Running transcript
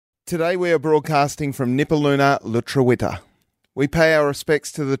Today we are broadcasting from Nipaluna, Lutruwita. We pay our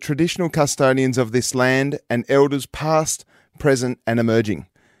respects to the traditional custodians of this land and elders past, present and emerging.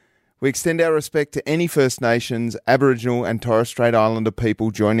 We extend our respect to any First Nations, Aboriginal and Torres Strait Islander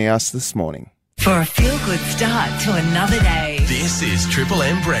people joining us this morning. For a feel-good start to another day. This is Triple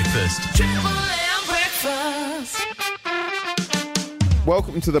M Breakfast. Triple M Breakfast.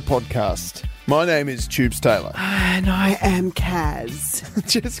 Welcome to the podcast. My name is Tubes Taylor. And I am Kaz.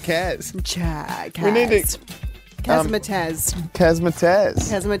 Just Kaz. Kaz. We need to... Kazmataz. Kazmataz.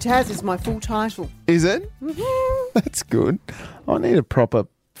 Kazmataz is my full title. Is it? Mm-hmm. That's good. I need a proper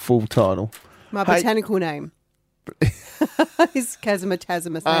full title. My botanical name is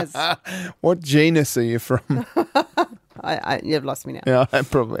Kazmatazamaz. What genus are you from? You've lost me now. Yeah, I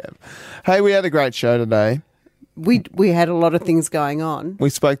probably have. Hey, we had a great show today. We had a lot of things going on. We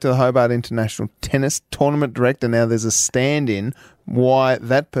spoke to the Hobart International tennis tournament director. Now there's a stand-in. Why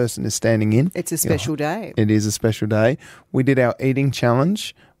that person is standing in. It's a special day. It is a special day. We did our eating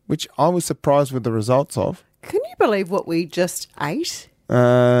challenge, which I was surprised with the results of. Can you believe what we just ate?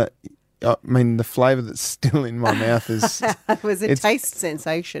 I mean, the flavour that's still in my mouth is... It was a taste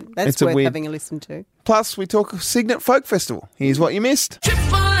sensation. That's worth having a listen to. Plus, we talk Signet Folk Festival. Here's what you missed.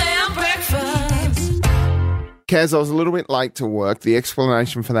 Triple M Breakfast. Kaz, I was a little bit late to work. The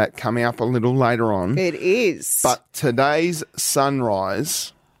explanation for that coming up a little later on. It is. But today's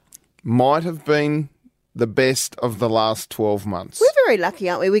sunrise might have been the best of the last 12 months. We're very lucky,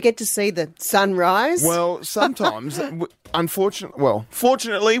 aren't we? We get to see the sunrise. Well, sometimes,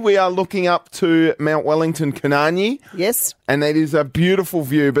 fortunately, we are looking up to Mount Wellington, Kanani. Yes. And it is a beautiful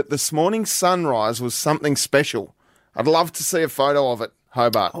view, but this morning's sunrise was something special. I'd love to see a photo of it,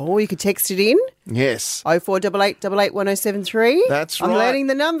 Hobart. Oh, you could text it in. Yes. 0488 1073. That's right. I'm learning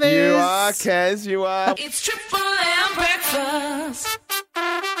the numbers. You are, Kaz, you are. It's Triple M Breakfast.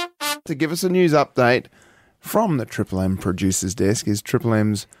 To give us a news update from the Triple M producer's desk is Triple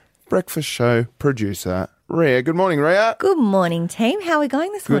M's breakfast show producer, Rhea. Good morning, Rhea. Good morning, team. How are we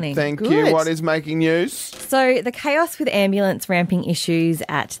going this morning? Thank you. Good. What is making news? So the chaos with ambulance ramping issues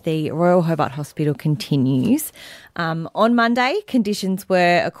at the Royal Hobart Hospital continues. On Monday, conditions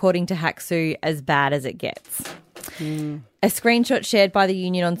were, according to HACSU, as bad as it gets. A screenshot shared by the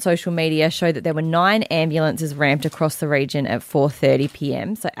union on social media showed that there were 9 ambulances ramped across the region at 4:30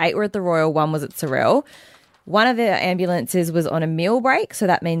 p.m. So 8 were at the Royal, 1 was at Sorell. One of the ambulances was on a meal break, so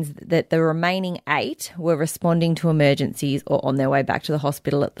that means that the remaining 8 were responding to emergencies or on their way back to the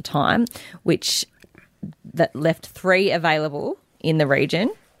hospital at the time, which that left 3 available in the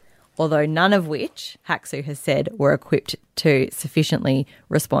region, although none of which, HACSU has said, were equipped to sufficiently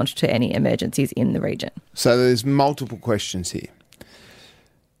respond to any emergencies in the region. So there's multiple questions here.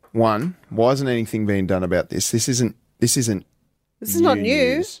 One, why isn't anything being done about this? This isn't not new.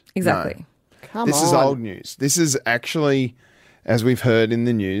 news. Exactly. No. This is old news. This is actually, as we've heard in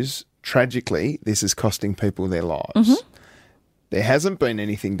the news, tragically, this is costing people their lives. Mm-hmm. There hasn't been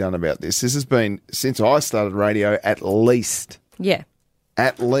anything done about this. This has been, since I started radio, at least. Yeah.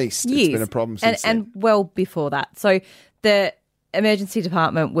 At least. Years. It's been a problem since then. And well before that. So the emergency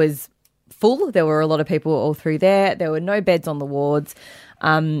department was full. There were a lot of people all through there. There were no beds on the wards.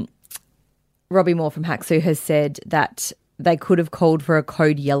 Robbie Moore from HACSU has said that they could have called for a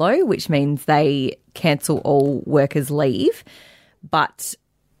code yellow, which means they cancel all workers' leave, but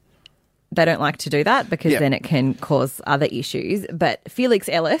they don't like to do that because then it can cause other issues. But Felix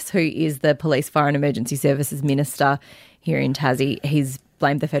Ellis, who is the Police, Fire and Emergency Services Minister here in Tassie, he's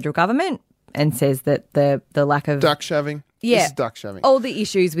blamed the federal government and says that the lack of... Duck shoving. Yeah. This is duck shoving. All the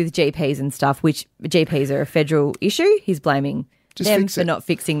issues with GPs and stuff, which GPs are a federal issue, he's blaming them for not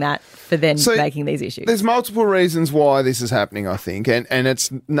fixing that, for then making these issues. There's multiple reasons why this is happening, I think, and it's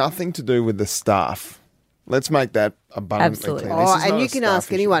nothing to do with the staff. Let's make that abundantly clear. Oh, and you can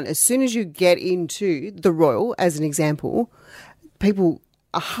ask anyone, as soon as you get into the Royal, as an example, people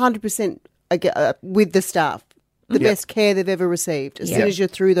 100% with the staff. The best care they've ever received. As soon as you're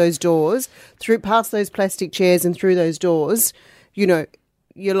through those doors, past those plastic chairs and through those doors, you know,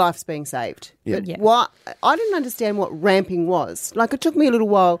 your life's being saved. Yep. But I didn't understand what ramping was. Like, it took me a little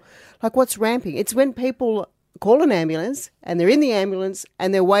while. Like, what's ramping? It's when people call an ambulance and they're in the ambulance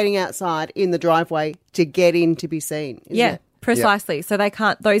and they're waiting outside in the driveway to get in to be seen. Isn't it? Precisely. Yeah.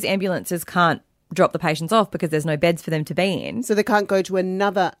 So those ambulances can't drop the patients off because there's no beds for them to be in. So they can't go to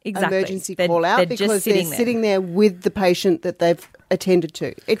another emergency call out because they're sitting there with the patient that they've attended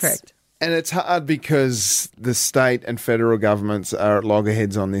to. Correct. And it's hard because the state and federal governments are at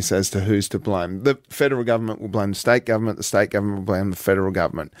loggerheads on this as to who's to blame. The federal government will blame the state government will blame the federal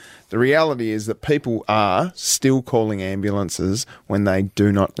government. The reality is that people are still calling ambulances when they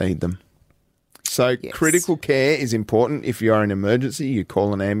do not need them. So critical care is important. If you are in an emergency, you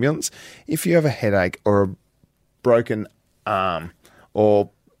call an ambulance. If you have a headache or a broken arm or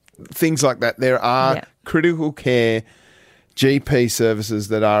things like that, there are critical care GP services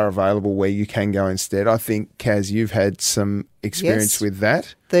that are available where you can go instead. I think, Kaz, you've had some experience with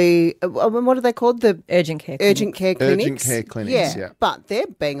that. The what are they called? The Urgent care clinics. Urgent care clinics, yeah. But they're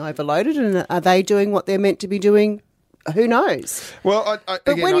being overloaded, and are they doing what they're meant to be doing? Who knows? Well,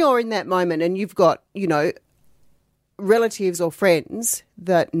 when you're in that moment and you've got, relatives or friends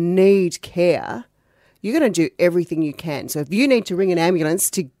that need care, you're going to do everything you can. So if you need to ring an ambulance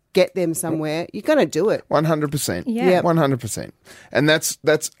to get them somewhere, you're going to do it. 100%. Yeah. 100%. And that's.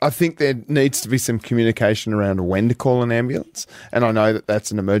 I think there needs to be some communication around when to call an ambulance. And I know that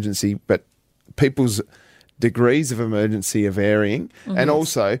that's an emergency, but people's degrees of emergency are varying. And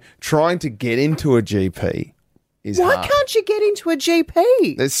also trying to get into a GP is Why hard. can't you get into a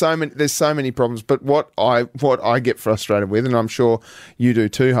GP? There's so many problems. But what I get frustrated with, and I'm sure you do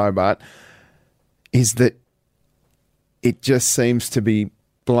too, Hobart, is that it just seems to be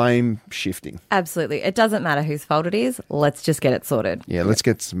blame shifting. Absolutely. It doesn't matter whose fault it is. Let's just get it sorted. Yeah, let's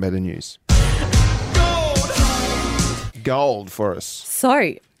get some better news. Gold for us.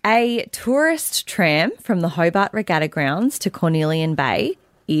 So, a tourist tram from the Hobart Regatta Grounds to Cornelian Bay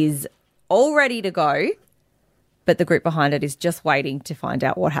is all ready to go, but the group behind it is just waiting to find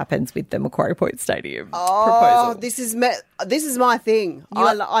out what happens with the Macquarie Point Stadium proposal. This is my thing.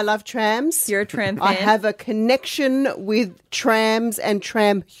 I love trams. You're a tram fan? I have a connection with trams and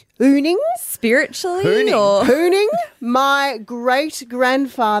tram hooning. Spiritually? Hooning. Or Hooning. My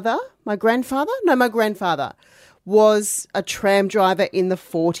grandfather was a tram driver in the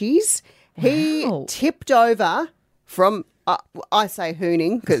 40s. He Wow. tipped over from, I say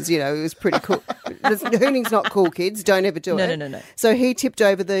hooning because, it was pretty cool. Hooning's not cool, kids. Don't ever do it. No. So he tipped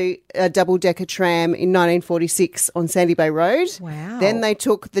over the double-decker tram in 1946 on Sandy Bay Road. Wow. Then they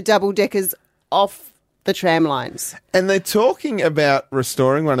took the double-deckers off the tram lines. And they're talking about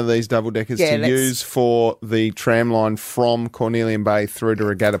restoring one of these double-deckers Yeah, to let's- use for the tram line from Cornelian Bay through to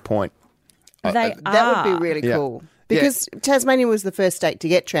Regatta Point. they That would be really Yeah. cool. Because Tasmania was the first state to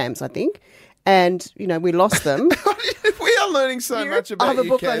get trams, I think. And, we lost them. We are learning so much I about have a you,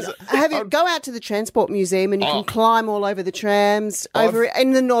 book Kaz. on. Go out to the Transport Museum and you can climb all over the trams over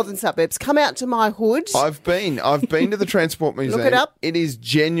in the northern suburbs. Come out to my hood. I've been to the Transport Museum. Look it up. It is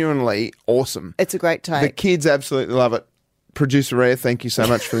genuinely awesome. It's a great The take. kids absolutely love it. Producer Rhea, thank you so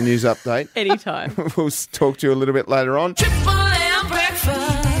much for the news update. anytime. We'll talk to you a little bit later on. Triple M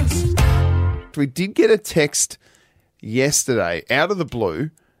breakfast. We did get a text yesterday out of the blue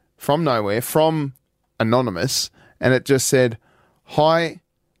from nowhere from Anonymous, and it just said, "Hi,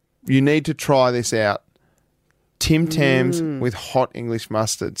 you need to try this out. Tim Tams with hot English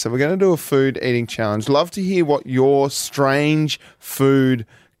mustard." So we're going to do a food eating challenge. Love to hear what your strange food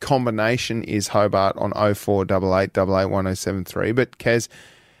combination is, Hobart, on 0488 881073. But Kaz,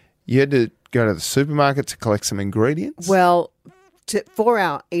 you had to go to the supermarket to collect some ingredients. Well, for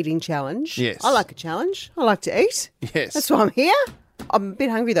our eating challenge, Yes. I like a challenge. I like to eat. Yes. That's why I'm here. I'm a bit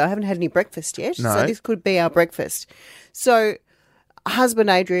hungry though. I haven't had any breakfast yet. No. So this could be our breakfast. So husband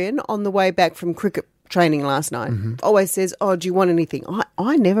Adrian, on the way back from cricket training last night, always says, "Oh, do you want anything?"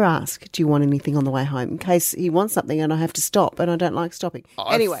 I never ask, "Do you want anything?" on the way home in case he wants something and I have to stop, and I don't like stopping.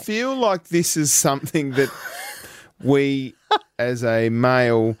 Anyway. I feel like this is something that we, as a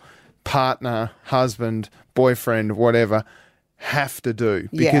male partner, husband, boyfriend, whatever, have to do.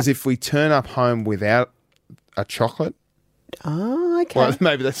 Because if we turn up home without a chocolate, Oh, okay. well,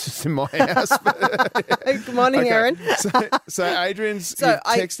 maybe that's just in my house. But, Good morning, Aaron. so Adrian's So you've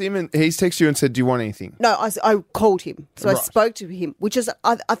texted him and he's texted you and said, "Do you want anything?" No, I called him. So I Right. spoke to him, which is,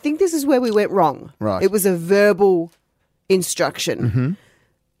 I think this is where we went wrong. Right. It was a verbal instruction.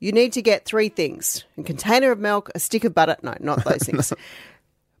 You need to get 3 things: a container of milk, a stick of butter. No, not those things.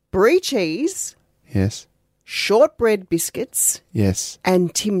 Brie cheese, Yes. shortbread biscuits, Yes.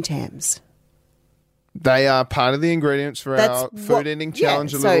 and Tim Tams. They are part of the ingredients for That's our food what- eating yeah,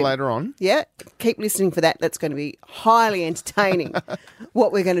 challenge a so- little later on. Yeah, keep listening for that. That's going to be highly entertaining,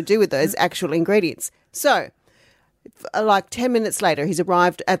 what we're going to do with those actual ingredients. So, like 10 minutes later, he's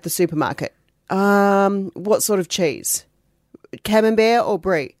arrived at the supermarket. What sort of cheese? Camembert or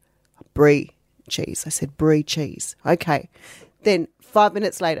brie? Brie cheese. I said brie cheese. Okay. Then 5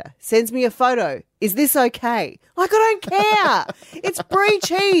 minutes later, sends me a photo. Is this okay? Like, I don't care. It's brie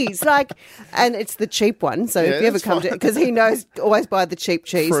cheese. Like, and it's the cheap one. So if you ever that's come fine. to, because he knows always buy the cheap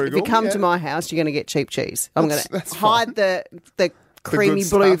cheese. If Frugal, you come yeah. to my house, you're going to get cheap cheese. I'm going to That's hide the creamy good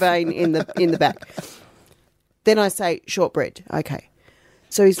blue stuff. vein in the back. Then I say shortbread. Okay.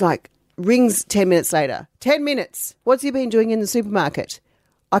 So he's like, rings 10 minutes later. 10 minutes. What's he been doing in the supermarket?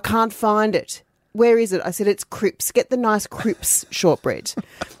 I can't find it. Where is it? I said, it's Cripps. Get the nice Cripps shortbread.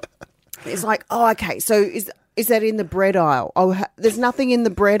 He's like, oh, okay. So is that in the bread aisle? Oh, there's nothing in the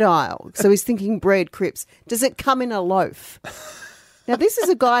bread aisle. So he's thinking bread, Cripps. Does it come in a loaf? Now, this is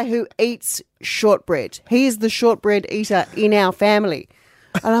a guy who eats shortbread. He is the shortbread eater in our family.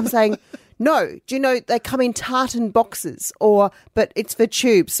 And I'm saying, no, do you know they come in tartan boxes but it's for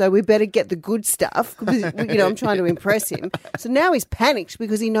tubes, so we better get the good stuff. Because, I'm trying to impress him. So now he's panicked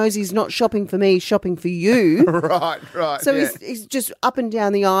because he knows he's not shopping for me, he's shopping for you. Right. So yeah. he's just up and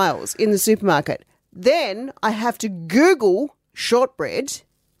down the aisles in the supermarket. Then I have to Google shortbread,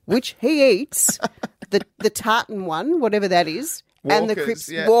 which he eats, the tartan one, whatever that is, and the Walkers, Cripps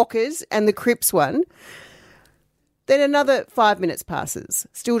yeah. Walkers and the Cripps one. Then another 5 minutes passes.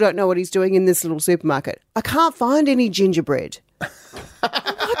 Still don't know what he's doing in this little supermarket. I can't find any gingerbread.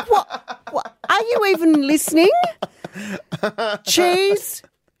 Like, what? Are you even listening? Cheese,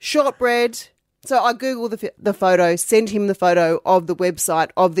 shortbread. So I Google the photo, send him the photo of the website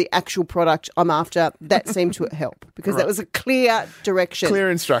of the actual product I'm after. That seemed to help because that was a clear direction. Clear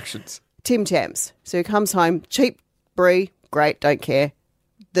instructions. Tim Tams. So he comes home, cheap brie, great, don't care.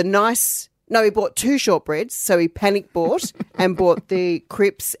 He bought 2 shortbreads, so he panic bought and bought the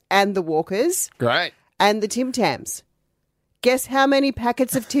Cripps and the Walkers Great. and the Tim Tams. Guess how many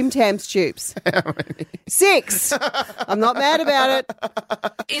packets of Tim Tams tubes? How many? 6. I'm not mad about it.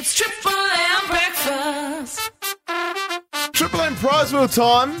 It's Triple M breakfast. Triple M prize wheel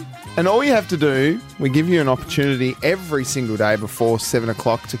time. And all you have to do, we give you an opportunity every single day before 7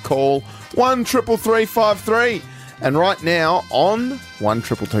 o'clock to call 133353. And right now on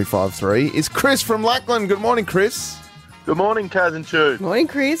 133353 is Chris from Lackland. Good morning, Chris. Good morning, Kaz and Tubes. Morning,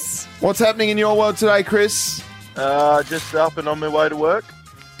 Chris. What's happening in your world today, Chris? Just up and on my way to work.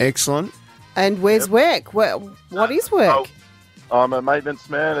 Excellent. And where's work? What is work? I'm a maintenance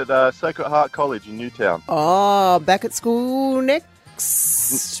man at Sacred Heart College in Newtown. Oh, back at school next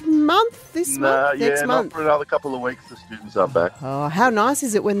month? Next Not month? for another couple of weeks. The students are back. Oh, how nice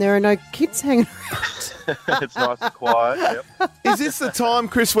is it when there are no kids hanging around? It's nice and quiet. Yep. Is this the time,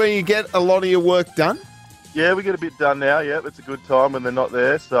 Chris, where you get a lot of your work done? Yeah, we get a bit done now. Yep, it's a good time when they're not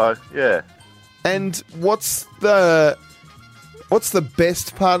there. So yeah. And what's the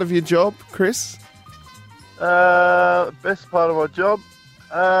best part of your job, Chris? Best part of my job,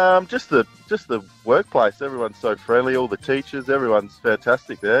 just the workplace. Everyone's so friendly. All the teachers, everyone's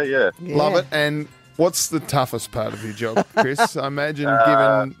fantastic there. Yeah. Love it. And what's the toughest part of your job, Chris? I imagine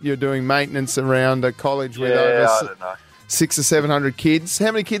given you're doing maintenance around a college with over I don't know. 600 or 700 kids.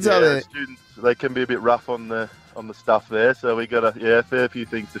 How many kids are there? Students, they can be a bit rough on the stuff there. So we got a fair few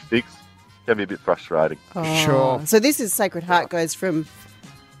things to fix. Can be a bit frustrating. Oh, Sure. So this is Sacred Heart goes from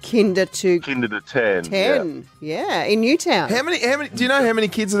kinder to Kinder to 10. 10. Yeah, in Newtown. How many? Do you know how many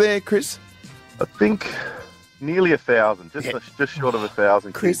kids are there, Chris? I think nearly 1,000. Just short of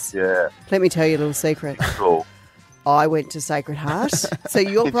 1,000 Chris. kids. Yeah. Let me tell you a little secret. Cool. I went to Sacred Heart, so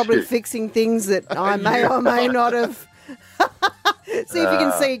you're Did probably you? fixing things that I may or may not have. See if you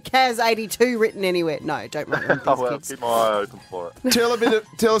can see Kaz 82 written anywhere. No, don't run with Oh, these well, kids. keep my eye open for it.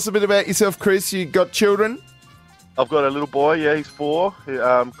 Tell us a bit about yourself, Chris. You got children? I've got a little boy. Yeah, he's 4.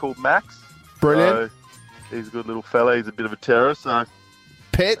 Called Max. Brilliant. So he's a good little fella. He's a bit of a terror. So,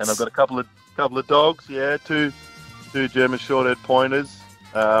 Pets? and I've got a couple of dogs. Yeah, two German short-haired pointers.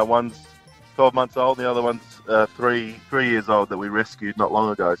 One's 12 months old. The other one's 3 years old that we rescued not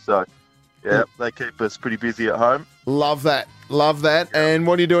long ago. So, yeah, they keep us pretty busy at home. Love that. And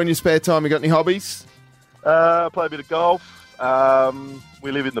what do you do in your spare time? You got any hobbies? Play a bit of golf.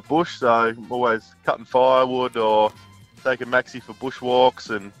 We live in the bush, so I'm always cutting firewood or taking Maxie for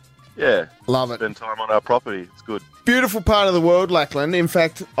bushwalks and, yeah. Love it. Spend time on our property. It's good. Beautiful part of the world, Lackland. In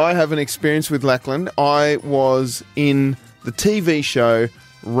fact, I have an experience with Lackland. I was in the TV show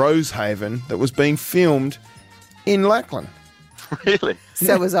Rosehaven that was being filmed in Lackland. Really?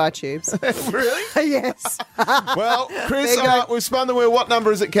 So was I, Tubes. Really? Yes. Well, Chris, There you go. we've spun the wheel. What number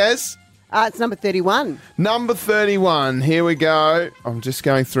is it, Kaz? It's number 31. Number 31. Here we go. I'm just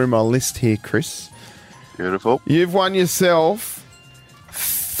going through my list here, Chris. Beautiful. You've won yourself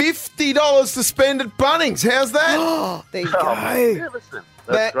 $50 to spend at Bunnings. How's that? There you go. Magnificent.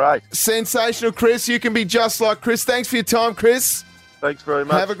 That's great. Sensational, Chris. You can be just like Chris. Thanks for your time, Chris. Thanks very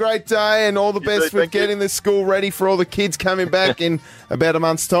much. Have a great day and all the You best too, with thank you. getting the school ready for all the kids coming back in about a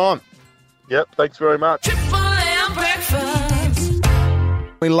month's time. Yep, thanks very much. Triple M breakfast.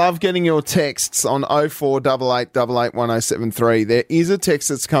 We love getting your texts on 0488881073. There is a text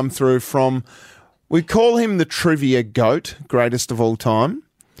that's come through from, we call him the Trivia Goat, greatest of all time,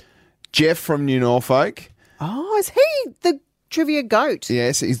 Jeff from New Norfolk. Oh, is he the trivia goat?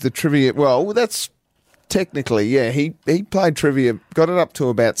 Yes, he's the trivia. Well, that's technically, yeah. He played trivia, got it up to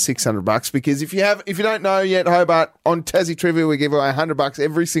about $600 because if you don't know yet, Hobart, on Tassie Trivia we give away $100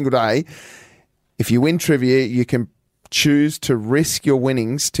 every single day. If you win trivia, you can choose to risk your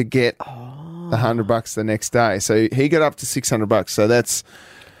winnings to get the $100 the next day. So he got up to $600. So that's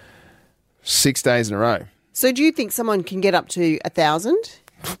 6 days in a row. So do you think someone can get up to 1,000?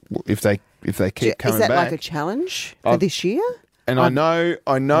 If they keep coming Is that back. like a challenge for this year? And I know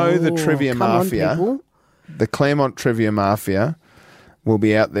the Trivia come on, Mafia, people. the Claremont Trivia Mafia, will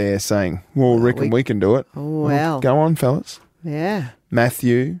be out there saying, "Well, reckon we can do it." Oh, wow. Go on, fellas. Yeah.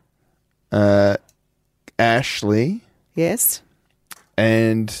 Matthew, Ashley, Yes.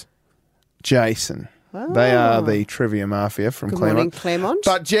 and Jason. They are the Trivia Mafia from Good Claremont. morning, Claremont.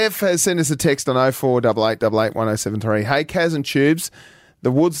 But Jeff has sent us a text on 0488881073. Hey, Kaz and Tubes,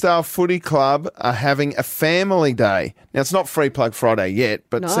 the Woodsdale Footy Club are having a family day. Now, it's not Free Plug Friday yet,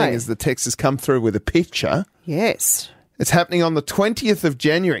 but No. seeing as the text has come through with a picture, Yes. it's happening on the 20th of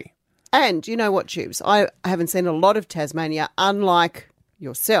January. And you know what, Tubes? I haven't seen a lot of Tasmania, unlike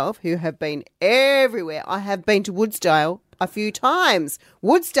yourself, who have been everywhere. I have been to Woodsdale a few times.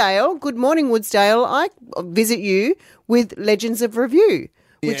 Woodsdale, good morning, Woodsdale. I visit you with Legends of Review,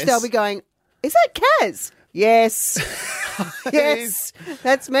 which Yes. they'll be going, is that Kaz? Yes. Yes,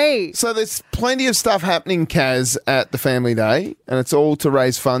 that's me. So there's plenty of stuff happening, Kaz, at the family day, and it's all to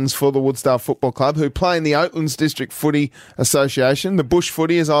raise funds for the Woodsdale Football Club, who play in the Oatlands District Footy Association, the Bush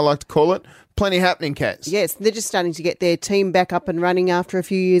Footy, as I like to call it. Plenty happening, Kaz. Yes, they're just starting to get their team back up and running after a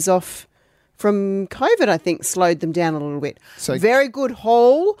few years off from COVID, I think, slowed them down a little bit. So- very good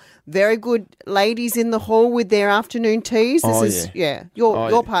hall, very good ladies in the hall with their afternoon teas.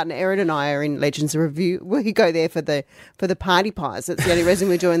 Your partner Erin and I are in Legends of Review. We go there for the party pies. That's the only reason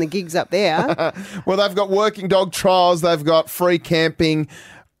we're doing the gigs up there. Well, they've got working dog trials, they've got free camping,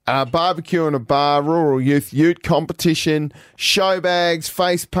 barbecue in a bar, rural youth ute competition, show bags,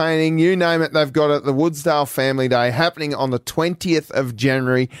 face painting, you name it, they've got it. The Woodsdale Family Day happening on the 20th of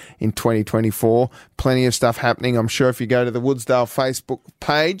January in 2024. Plenty of stuff happening. I'm sure if you go to the Woodsdale Facebook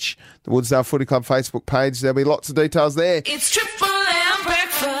page, the Woodsdale Footy Club Facebook page, there'll be lots of details there. It's Triple M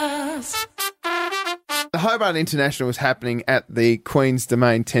breakfast. The Hobart International is happening at the Queen's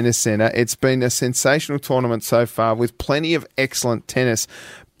Domain Tennis Centre. It's been a sensational tournament so far with plenty of excellent tennis.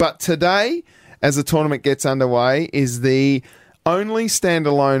 But today, as the tournament gets underway, is the only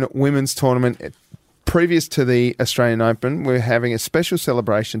standalone women's tournament previous to the Australian Open. We're having a special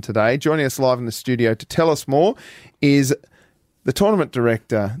celebration today. Joining us live in the studio to tell us more is the tournament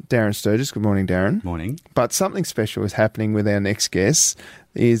director, Darren Sturgis. Good morning, Darren. Morning. But something special is happening with our next guest.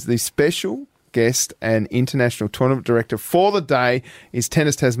 Is the special guest and international tournament director for the day is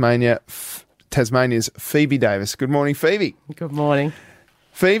Tennis Tasmania's Phoebe Davis. Good morning, Phoebe. Good morning.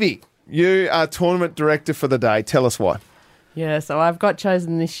 Phoebe, you are tournament director for the day. Tell us why. Yeah, so I've got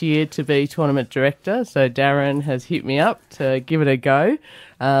chosen this year to be tournament director. So Darren has hit me up to give it a go.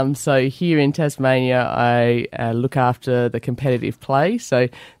 So here in Tasmania, I look after the competitive play. So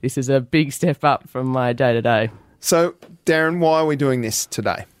this is a big step up from my day-to-day. So, Darren, why are we doing this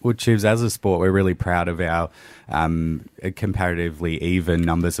today? Well, Tubes, as a sport, we're really proud of our comparatively even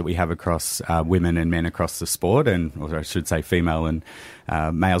numbers that we have across women and men across the sport, or I should say female and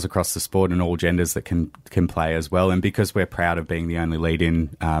males across the sport and all genders that can play as well. And because we're proud of being the only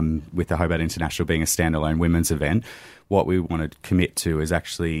lead-in with the Hobart International being a standalone women's event, what we want to commit to is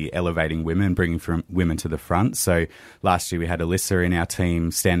actually elevating women, bringing women to the front. So last year we had Alyssa in our team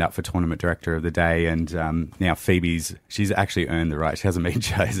stand up for tournament director of the day, and now she's actually earned the right. She hasn't been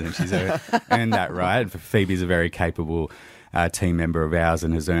chosen. She's earned that right. Phoebe's a very capable team member of ours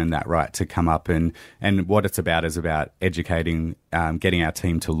and has earned that right to come up. And what it's about is about educating, getting our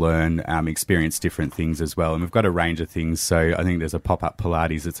team to learn, experience different things as well. And we've got a range of things. So I think there's a pop-up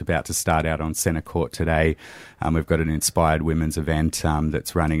Pilates that's about to start out on Centre Court today. We've got an inspired women's event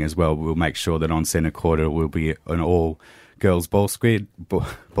that's running as well. We'll make sure that on Centre Court it will be an all-girls ball squid.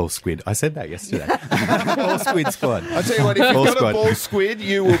 I said that yesterday. Ball squid squad. I tell you what, if you've got a ball squid,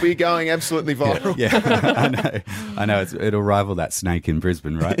 you will be going absolutely viral. Yeah. I know. It'll rival that snake in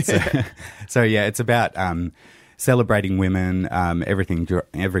Brisbane, right? So yeah, it's about celebrating women.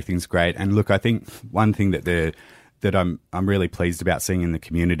 Everything's great. And look, I think one thing that that I'm really pleased about seeing in the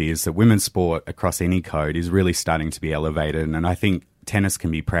community is that women's sport across any code is really starting to be elevated. And I think tennis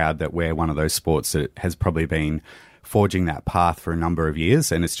can be proud that we're one of those sports that has probably been forging that path for a number of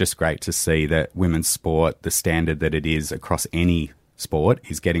years. And it's just great to see that women's sport, the standard that it is across any sport,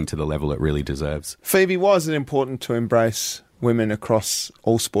 is getting to the level it really deserves. Phoebe, why is it important to embrace women across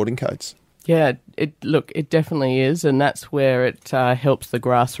all sporting codes? Yeah, it definitely is, and that's where it helps the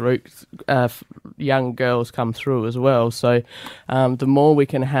grassroots young girls come through as well. So the more we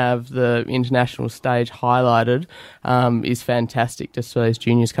can have the international stage highlighted is fantastic just for those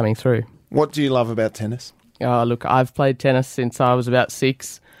juniors coming through. What do you love about tennis? Oh, look, I've played tennis since I was about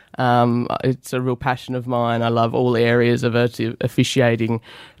 6. It's a real passion of mine. I love all areas of it, officiating,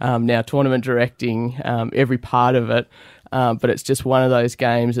 now tournament directing, every part of it. But it's just one of those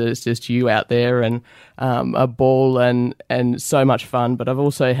games that it's just you out there and a ball and so much fun. But I've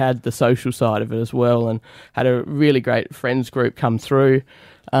also had the social side of it as well and had a really great friends group come through.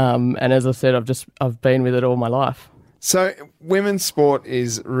 And as I said, I've been with it all my life. So women's sport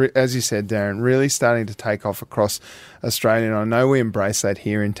is, as you said, Darren, really starting to take off across Australia. And I know we embrace that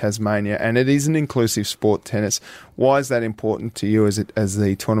here in Tasmania, and it is an inclusive sport, tennis. Why is that important to you as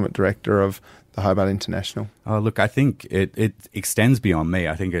the tournament director of the Hobart International? Oh, look, I think it extends beyond me.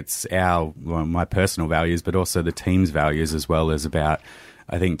 I think it's my personal values, but also the team's values as well as about,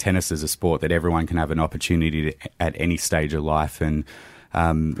 I think tennis is a sport that everyone can have an opportunity to, at any stage of life. And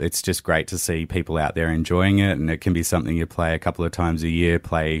it's just great to see people out there enjoying it, and it can be something you play a couple of times a year,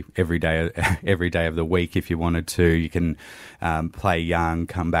 play every day of the week if you wanted to. You can play young,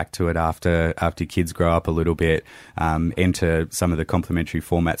 come back to it after kids grow up a little bit, enter some of the complementary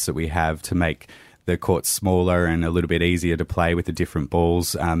formats that we have to make the courts smaller and a little bit easier to play with the different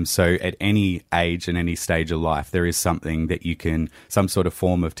balls. So at any age and any stage of life, there is something that some sort of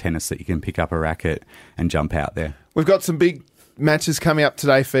form of tennis that you can pick up a racket and jump out there. We've got some big matches coming up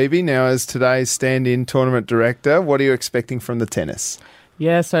today, Phoebe. Now, as today's stand-in tournament director, what are you expecting from the tennis?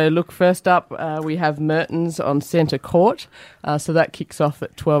 Yeah, so look, first up, we have Mertens on centre court. So that kicks off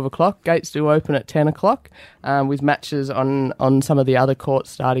at 12 o'clock. Gates do open at 10 o'clock with matches on some of the other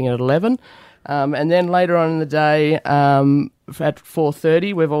courts starting at 11. And then later on in the day, at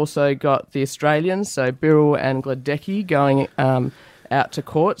 4:30, we've also got the Australians, so Birrell and Gladecki going out to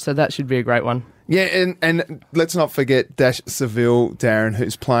court. So that should be a great one. Yeah, and let's not forget Dash Seville, Darren,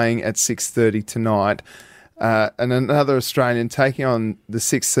 who's playing at 6:30 tonight. And another Australian taking on the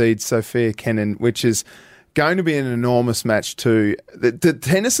 6th seed, Sophia Kenin, which is going to be an enormous match too. The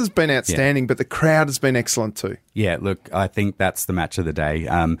tennis has been outstanding, but the crowd has been excellent too. Yeah, look, I think that's the match of the day.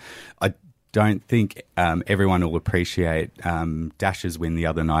 I don't think everyone will appreciate Dash's win the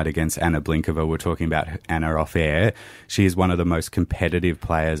other night against Anna Blinkova. We're talking about Anna off air. She is one of the most competitive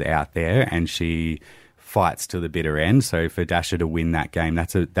players out there, and she fights to the bitter end. So for Dasha to win that game,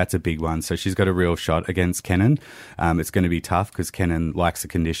 that's a big one. So she's got a real shot against Kenin. It's going to be tough because Kenin likes the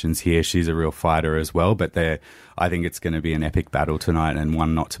conditions here. She's a real fighter as well. But I think it's going to be an epic battle tonight, and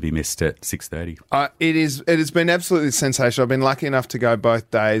one not to be missed at 6:30. It has been absolutely sensational. I've been lucky enough to go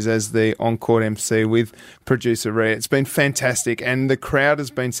both days as the on-court MC with producer Rhea. It's been fantastic, and the crowd has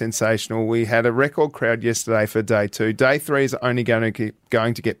been sensational. We had a record crowd yesterday for day 2. Day 3 is only going to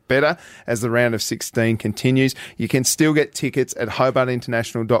get better as the round of 16 continues. You can still get tickets at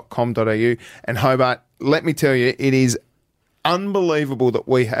hobartinternational.com.au. And Hobart, let me tell you, it is unbelievable that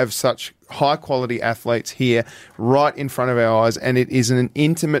we have such high-quality athletes here right in front of our eyes, and it is an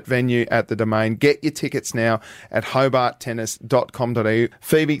intimate venue at the Domain. Get your tickets now at hobarttennis.com.au.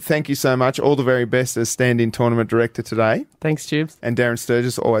 Phoebe, thank you so much. All the very best as stand-in tournament director today. Thanks, Tubes. And Darren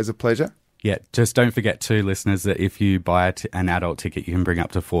Sturgis, always a pleasure. Yeah, just don't forget too, listeners, that if you buy an adult ticket, you can bring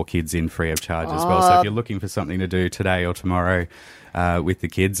up to 4 kids in free of charge as well. So if you're looking for something to do today or tomorrow with the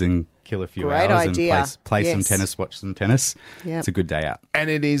kids and kill a few Great hours idea. and play some tennis, watch some tennis, Yep. It's a good day out.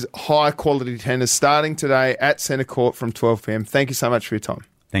 And it is high-quality tennis starting today at Centre Court from 12 p.m. Thank you so much for your time.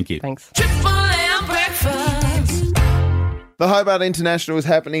 Thank you. Thanks. Triple M breakfast. The Hobart International is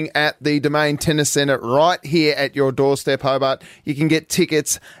happening at the Domain Tennis Centre right here at your doorstep, Hobart. You can get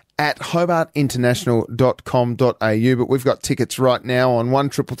tickets at hobartinternational.com.au, but we've got tickets right now on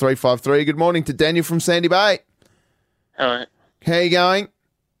 133353. Good morning to Daniel from Sandy Bay. Hello. How are you going?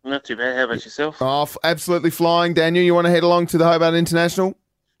 Not too bad. How about yourself? Oh, absolutely flying, Daniel. You want to head along to the Hobart International?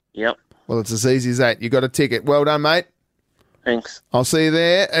 Yep. Well, it's as easy as that. You got a ticket. Well done, mate. Thanks. I'll see you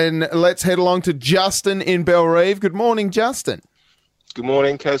there. And let's head along to Justin in Bellerive. Good morning, Justin. Good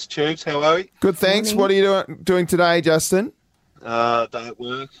morning, Kaz Tubes. How are we? Good, thanks. What are you doing today, Justin? Day at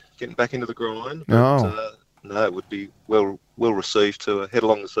work, getting back into the grind. Oh. no, it would be well received to head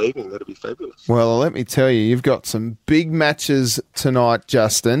along this evening. That'd be fabulous. Well, let me tell you, you've got some big matches tonight,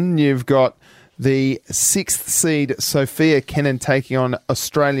 Justin. You've got the 6th seed Sophia Kennan taking on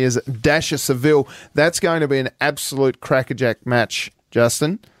Australia's Dasha Seville. That's going to be an absolute crackerjack match,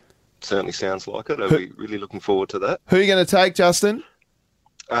 Justin. Certainly sounds like it. I'll be really looking forward to that. Who are you going to take, Justin?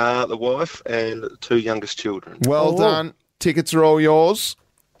 The wife and 2 youngest children. Well done. Tickets are all yours.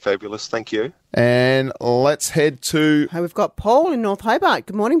 Fabulous, thank you. And let's head to... Hey, we've got Paul in North Hobart.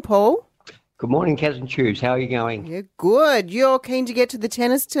 Good morning, Paul. Good morning, Kaz Tubes. How are you going? Yeah, good. You're keen to get to the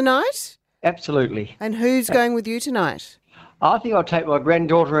tennis tonight? Absolutely. And who's going with you tonight? I think I'll take my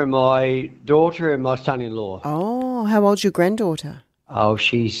granddaughter and my daughter and my son-in-law. Oh, how old's your granddaughter? Oh,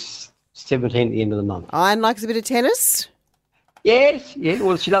 she's 17 at the end of the month. And likes a bit of tennis? Yes, yeah.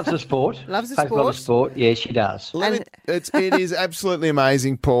 Well, she loves the sport. Loves the Plays a lot of sport. Yeah, she does. It is absolutely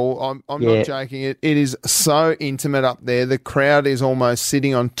amazing, Paul. I'm not joking. It is so intimate up there. The crowd is almost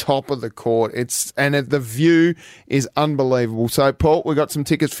sitting on top of the court. The view is unbelievable. So, Paul, we've got some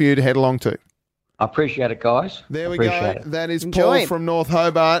tickets for you to head along to. I appreciate it, guys. There we Appreciate go. it. That is Enjoy. Paul from North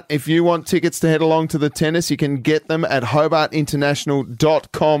Hobart. If you want tickets to head along to the tennis, you can get them at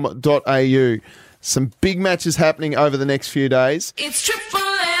hobartinternational.com.au. Some big matches happening over the next few days. It's Triple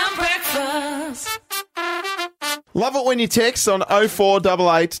M breakfast. Love it when you text on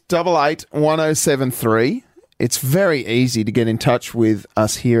 0488 88 1073. It's very easy to get in touch with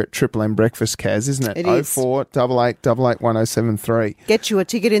us here at Triple M Breakfast, Kaz, isn't it? It is. 0488 88 1073. Get you a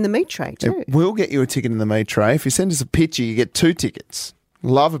ticket in the meat tray too. It will get you a ticket in the meat tray. If you send us a picture, you get 2 tickets.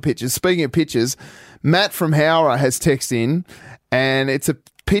 Love a picture. Speaking of pictures, Matt from Howrah has texted in, and it's a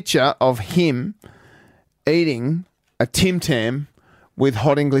picture of him eating a Tim Tam with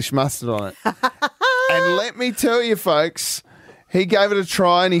hot English mustard on it. And let me tell you, folks, he gave it a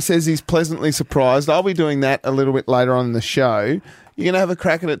try and he says he's pleasantly surprised. I'll be doing that a little bit later on in the show. You're going to have a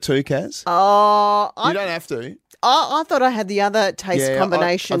crack at it too, Kaz? Oh, You don't have to. I thought I had the other taste Yeah,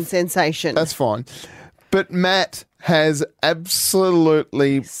 combination I've- sensation. That's fine. But Matt has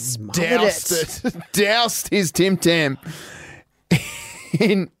absolutely Smothered doused his Tim Tam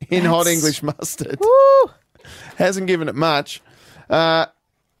in hot English mustard. Woo. Hasn't given it much.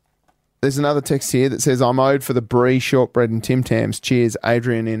 There's another text here that says, I'm owed for the brie, shortbread and Tim Tams. Cheers,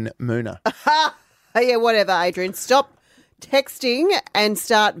 Adrian in Moona. Oh, yeah, whatever, Adrian. Stop texting and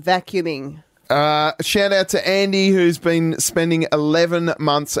start vacuuming. Shout out to Andy, who's been spending 11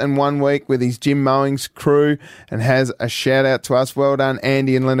 months and 1 week with his Jim Mowings crew and has a shout out to us. Well done,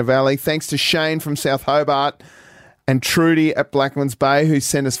 Andy in Lenna Valley. Thanks to Shane from South Hobart and Trudy at Blacklands Bay, who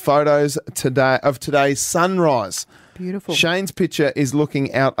sent us photos today of today's sunrise. Beautiful. Shane's picture is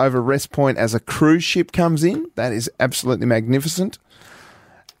looking out over Rest Point as a cruise ship comes in. That is absolutely magnificent.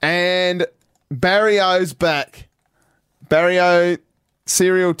 And Barry O's back. Barry O,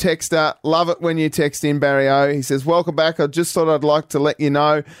 serial texter. Love it when you text in, Barry O. He says, welcome back. I just thought I'd like to let you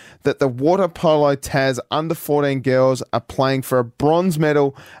know that the Water Polo Tas under 14 girls are playing for a bronze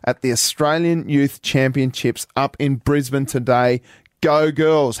medal at the Australian Youth Championships up in Brisbane today. Go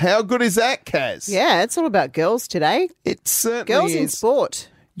girls. How good is that, Kaz? Yeah, it's all about girls today. It certainly Girls is. in sport.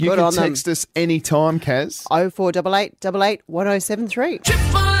 You Good can on them. text us anytime, Kaz. 0488 88 1073.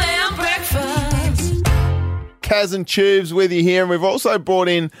 Triple M breakfast. Kaz and Tubes with you here, and we've also brought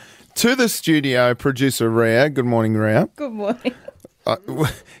in to the studio producer Rhea. Good morning, Rhea. Good morning.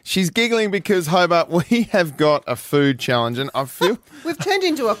 She's giggling because, Hobart, we have got a food challenge, and I feel... We've turned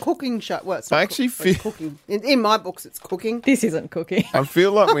into a cooking show. Well, it's not I actually it's feel- cooking. In my books, it's cooking. This isn't cooking. I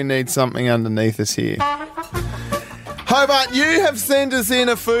feel like we need something underneath us here. Hobart, you have sent us in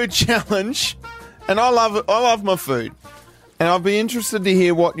a food challenge, and I love it. I love my food. And I'll be interested to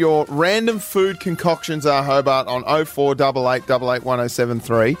hear what your random food concoctions are, Hobart, on 0488 88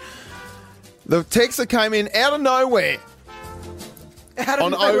 1073. The text that came in out of nowhere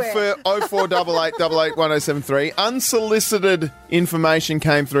on 0488 88 1073. Unsolicited information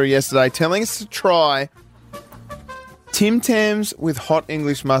came through yesterday telling us to try Tim Tams with hot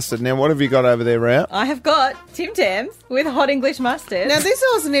English mustard. Now, what have you got over there, Rhea? I have got Tim Tams with hot English mustard. Now, this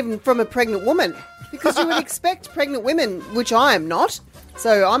wasn't even from a pregnant woman because you would expect pregnant women, which I am not.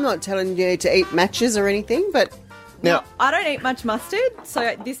 So I'm not telling you to eat matches or anything, but Now, I don't eat much mustard,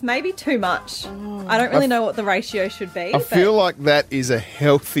 so this may be too much. I don't really know what the ratio should be. I feel like that is a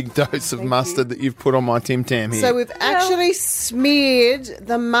healthy dose of mustard that you've put on my Tim Tam here. so we've actually smeared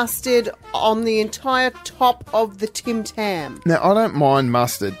the mustard on the entire top of the Tim Tam. Now, I don't mind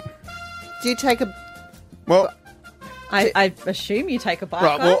mustard. Do you take a... Well, I assume you take a bite.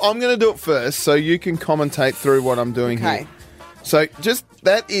 right, well, guys. I'm going to do it first so you can commentate through what I'm doing Okay. here. So just,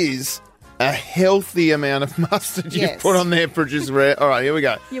 that is a healthy amount of mustard you Yes. put on there, producer Rare. All right, here we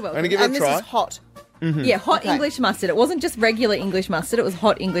go. You're welcome. I'm going to give it And a this try. is hot. Yeah, hot Okay. English mustard. It wasn't just regular English mustard, it was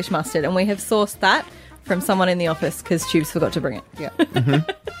hot English mustard. And we have sourced that from someone in the office because Tubes forgot to bring it. Yeah.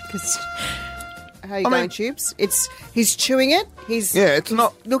 Because how are you going, Tubes? He's chewing it. He's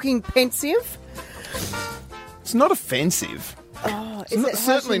not looking pensive. It's not offensive. Oh, It's not,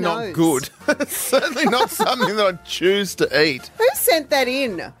 certainly not good. It's certainly not something that I'd choose to eat. Who sent that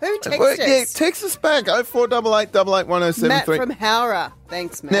in? Who texted Well, us? yeah, text us back 0488 881 Matt from Howrah.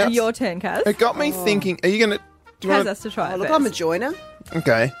 Thanks, Matt. Now- Your turn, Kaz. It got me thinking. Are you going to? Do you Kaz want has to try it Look, first. I'm a joiner.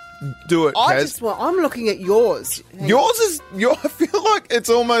 Okay, do it, Kaz. I'm looking at yours. Hang on. Yours is. I feel like it's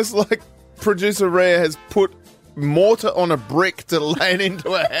almost like producer Rare has put mortar on a brick to lay it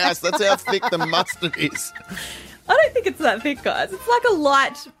into a house. That's how thick the mustard is. I don't think it's that thick, guys. It's like a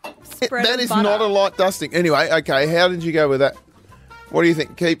light spread That of is butter. not a light dusting. Anyway, okay, how did you go with that? What do you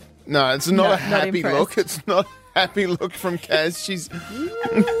think? No, it's not No, a not happy impressed. look. It's not a happy look from Kaz. She's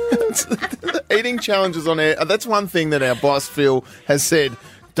eating challenges on air. That's one thing that our boss Phil has said.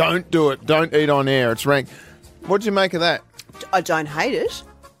 Don't do it. Don't eat on air. It's rank. What do you make of that? I don't hate it.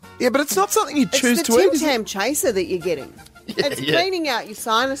 Yeah, but it's not something you choose It's the to eat. Tim is it? Tam chaser that you're getting. It's yeah. cleaning out your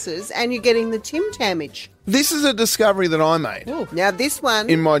sinuses and you're getting the Tim Tamage. This is a discovery that I made Now this one,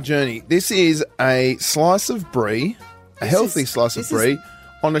 in my journey. This is a slice of brie, a healthy slice of brie,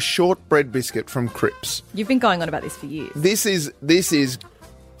 on a shortbread biscuit from Cripps. You've been going on about this for years. This is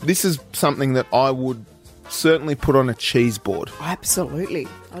something that I would certainly put on a cheese board. absolutely.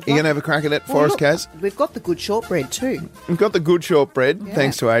 You going to have a crack at it for us, Kaz? We've got the good shortbread too. We've got the good shortbread,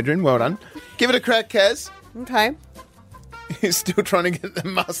 thanks to Adrian. Well done. Give it a crack, Kaz. Okay. You're still trying to get the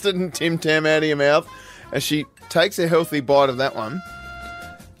mustard and Tim Tam out of your mouth as she takes a healthy bite of that one.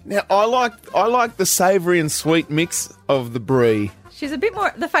 Now, I like the savoury and sweet mix of the brie. She's a bit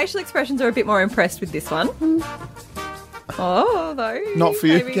more, the facial expressions are a bit more impressed with this one. Oh, though. Not for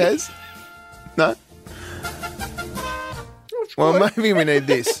you, maybe. Kaz? No? Well, maybe we need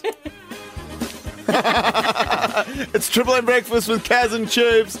this. It's Triple M Breakfast with Kaz and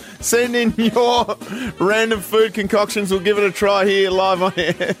Tubes. Send in your random food concoctions. We'll give it a try here live on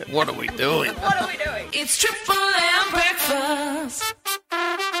air. What are we doing? What are we doing? It's Triple M breakfast.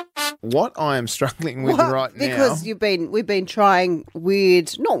 What I am struggling with right now. Because we've been trying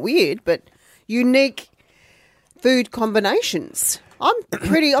not weird, but unique food combinations.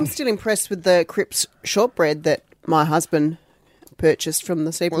 I'm still impressed with the Cripps shortbread that my husband purchased from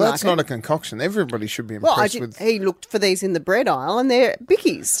the supermarket. Well, that's not a concoction. Everybody should be Well, impressed with. he looked for these in the bread aisle, and they're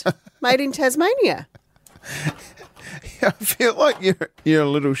Bickies, made in Tasmania. I feel like you're a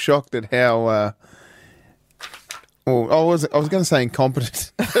little shocked at how. Well, I was going to say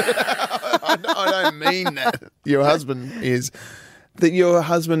incompetent. I don't mean that. Your husband is. That your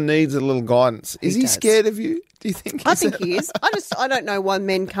husband needs a little guidance. Is he does. scared of you? Do you think? I think he is. I don't know why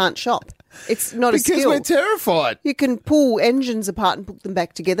men can't shop. It's not a Because skill. we're terrified. You can pull engines apart and put them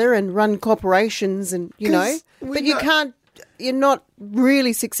back together and run corporations and, you know. 'Cause we But you know- can't, you're not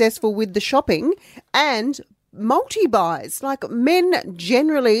really successful with the shopping and multi-buys. Like men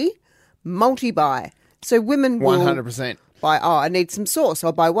generally multi-buy. So women will 100%. buy, I need some sauce,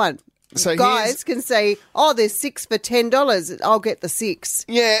 I'll buy one. So guys can say, there's 6 for $10, I'll get the 6.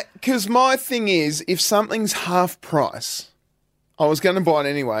 Yeah, because my thing is, if something's half price, I was going to buy it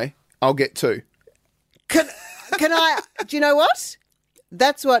anyway, I'll get 2. Can I, do you know what?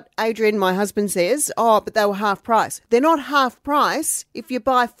 That's what Adrian, my husband, says. But they were half price. They're not half price if you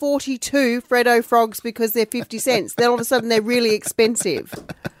buy 42 Freddo frogs because they're 50 cents. Then all of a sudden they're really expensive.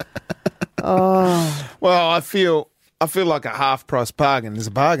 Well, I feel like a half price bargain is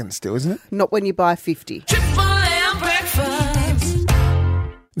a bargain still, isn't it? Not when you buy 50. Triple M breakfast.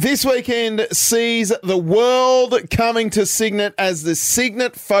 This weekend sees the world coming to Cygnet as the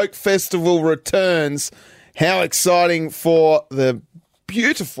Cygnet Folk Festival returns. How exciting for the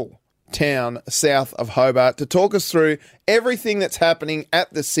beautiful town south of Hobart. To talk us through everything that's happening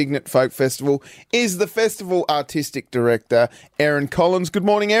at the Cygnet Folk Festival is the festival artistic director, Erin Collins. Good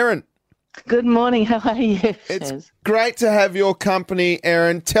morning, Erin. Good morning. How are you? It's great to have your company,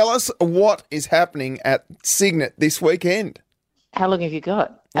 Erin. Tell us what is happening at Cygnet this weekend. How long have you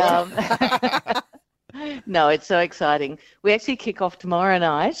got? No, it's so exciting. We actually kick off tomorrow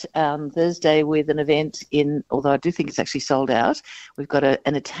night, Thursday, with an event although I do think it's actually sold out. We've got an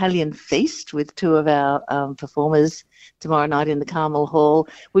Italian feast with 2 of our performers tomorrow night in the Carmel Hall.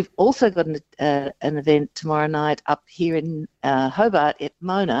 We've also got an event tomorrow night up here in Hobart at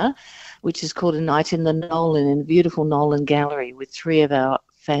Mona, which is called A Night in the Nolan, in the beautiful Nolan Gallery, with 3 of our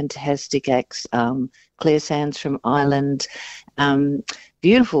fantastic acts, Claire Sands from Ireland,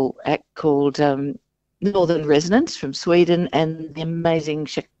 beautiful act called Northern Resonance from Sweden, and the amazing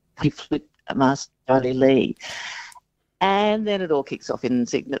Shakti flute master Charlie Lee. And then it all kicks off in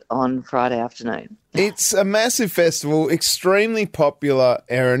Cygnet on Friday afternoon. It's a massive festival, extremely popular,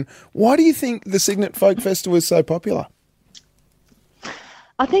 Erin. Why do you think the Cygnet Folk Festival is so popular?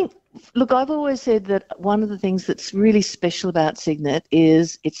 I think, look, I've always said that one of the things that's really special about Cygnet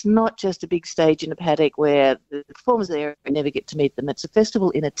is it's not just a big stage in a paddock where the performers are there and never get to meet them. It's a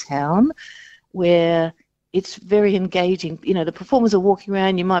festival in a town where it's very engaging. You know, the performers are walking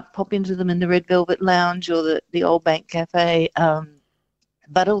around. You might pop into them in the Red Velvet Lounge or the Old Bank Cafe.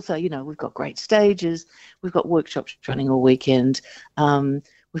 But also, you know, we've got great stages. We've got workshops running all weekend.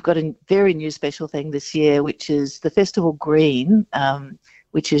 We've got a very new special thing this year, which is the Festival Green,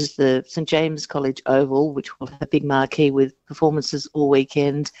 which is the St James College Oval, which will have a big marquee with performances all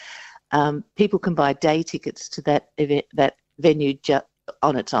weekend. People can buy day tickets to that event, that venue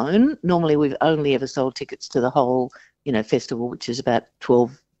on its own. Normally, we've only ever sold tickets to the whole, you know, festival, which is about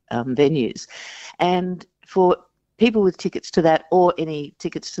 12 venues. And for people with tickets to that or any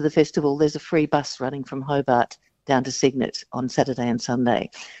tickets to the festival, there's a free bus running from Hobart down to Cygnet on Saturday and Sunday.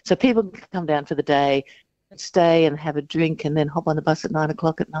 So people can come down for the day, stay and have a drink, and then hop on the bus at 9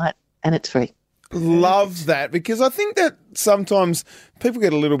 o'clock at night, and it's free. Love that, because I think that sometimes people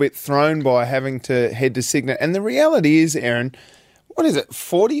get a little bit thrown by having to head to Cygnet. And the reality is, Erin, what is it,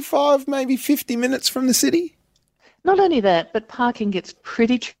 45, maybe 50 minutes from the city? Not only that, but parking gets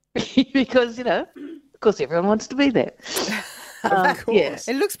pretty tricky because, you know, of course everyone wants to be there. Of course. Yeah.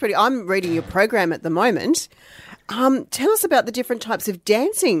 It looks pretty. I'm reading your program at the moment. Tell us about the different types of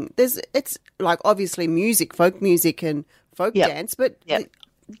dancing. It's like obviously music, folk music and folk dance, but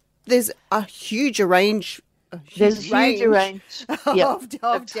there's a huge range. There's a huge range of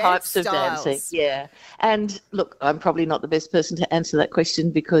types of dancing. Yeah. And look, I'm probably not the best person to answer that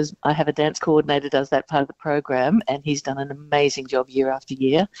question because I have a dance coordinator does that part of the program, and he's done an amazing job year after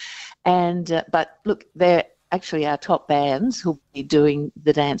year. And but look, they're actually our top bands who'll be doing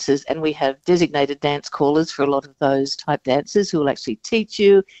the dances, and we have designated dance callers for a lot of those type dances who will actually teach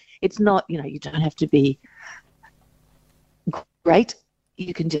you. It's not, you know, you don't have to be great.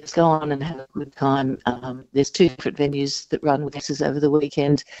 You can just go on and have a good time. There's 2 different venues that run dances over the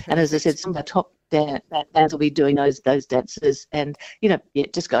weekend. And as I said, some of our top bands will be doing those dances, and, you know,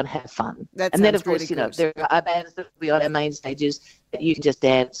 just go and have fun. And then, of course, you know, there are bands that will be on our main stages that you can just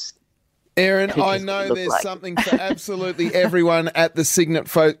dance. Erin, I know there's something for absolutely everyone at the Cygnet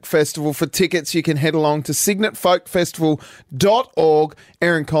Folk Festival. For tickets, you can head along to cygnetfolkfestival.org.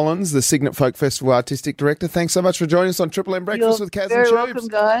 Erin Collins, the Cygnet Folk Festival Artistic Director, thanks so much for joining us on Triple M Breakfast with Kaz and Tubes. You're very welcome,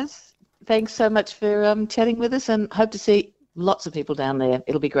 guys. Thanks so much for chatting with us, and hope to see lots of people down there.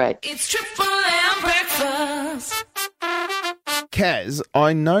 It'll be great. It's Triple M Breakfast. Kaz,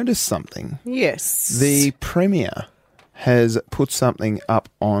 I noticed something. Yes. The Premier has put something up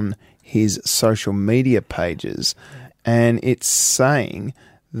on his social media pages, and it's saying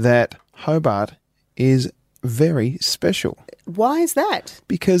that Hobart is very special. Why is that?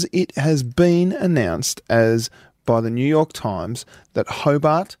 Because it has been announced by the New York Times that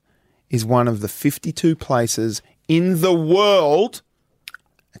Hobart is one of the 52 places in the world,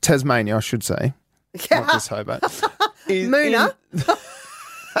 Tasmania I should say, not just Hobart, Moona.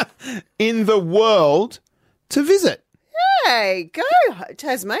 in the world to visit. Hey, go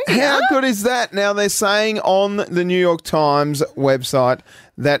Tasmania. How good is that? Now, they're saying on the New York Times website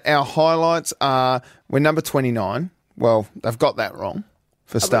that our highlights are, we're number 29. Well, they've got that wrong,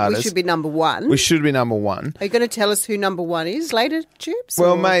 for starters. We should be number 1. We should be number 1. Are you going to tell us who number 1 is later, Tubes?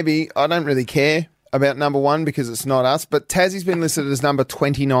 Well, maybe. I don't really care about number 1 because it's not us. But Tassie's been listed as number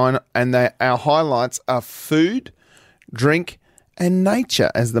 29, and our highlights are food, drink, and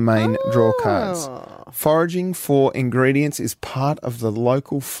nature as the main draw cards. Foraging for ingredients is part of the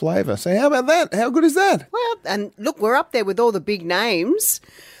local flavour. So how about that? How good is that? Well, and look, we're up there with all the big names.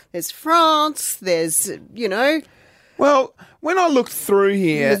 There's France, there's, you know... Well, when I looked through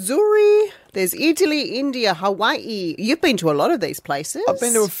here... Missouri, there's Italy, India, Hawaii. You've been to a lot of these places. I've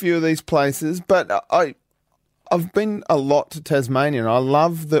been to a few of these places, but I've been a lot to Tasmania, and I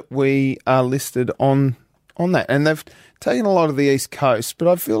love that we are listed on that. And they've taken a lot of the East Coast, but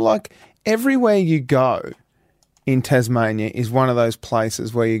I feel like everywhere you go in Tasmania is one of those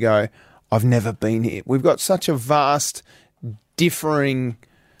places where you go, I've never been here. We've got such a vast, differing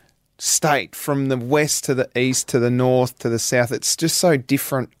state from the west to the east to the north to the south. It's just so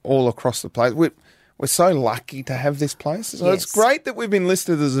different all across the place. We're so lucky to have this place. So It's great that we've been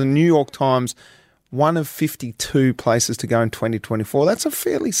listed as a New York Times one of 52 places to go in 2024. That's a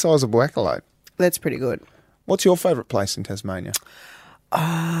fairly sizable accolade. That's pretty good. What's your favourite place in Tasmania?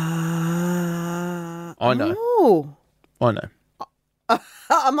 I know. Oh. I know.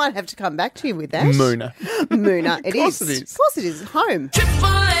 I might have to come back to you with that. Moona. Moona. Of course it is. Of course it is. Home. Triple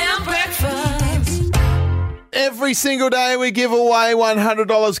M breakfast. Every single day we give away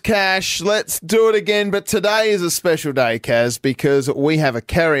 $100 cash. Let's do it again. But today is a special day, Kaz, because we have a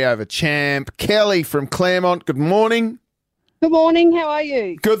carryover champ. Kelly from Claremont. Good morning. Good morning. How are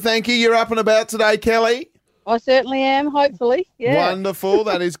you? Good, thank you. You're up and about today, Kelly. I certainly am, hopefully. Yeah. Wonderful.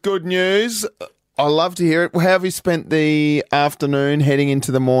 That is good news. I love to hear it. How have you spent the afternoon heading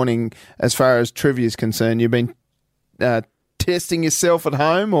into the morning as far as trivia is concerned? You've been testing yourself at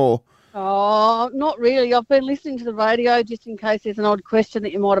home or? Oh, not really. I've been listening to the radio just in case there's an odd question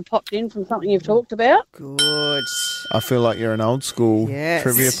that you might have popped in from something you've talked about. Good. I feel like you're an old school Yes.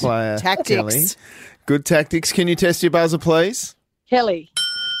 trivia player, Tactics. Kelly. Good tactics. Can you test your buzzer, please? Kelly.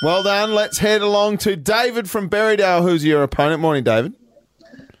 Well done. Let's head along to David from Berrydale, who's your opponent. Morning, David.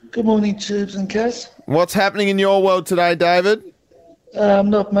 Good morning, Tubes and Kaz. What's happening in your world today, David?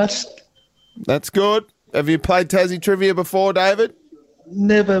 Not much. That's good. Have you played Tassie Trivia before, David?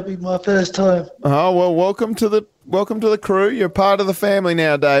 Never be my first time. Oh, well, welcome to the crew. You're part of the family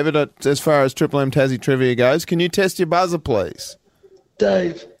now, David, as far as Triple M Tassie Trivia goes. Can you test your buzzer, please?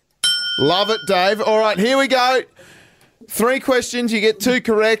 Dave. Love it, Dave. All right, here we go. 3 questions. You get 2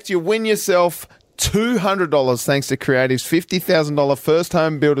 correct. You win yourself $200 thanks to Creative's $50,000 first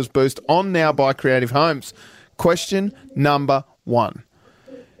home builders boost on now by Creative Homes. Question number 1.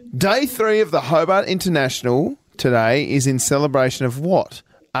 Day 3 of the Hobart International today is in celebration of what?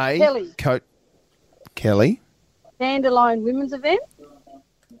 A. Kelly. Kelly? Standalone women's event.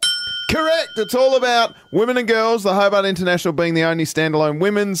 Correct. It's all about women and girls, the Hobart International being the only standalone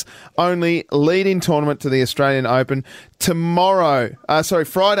women's only lead-in tournament to the Australian Open.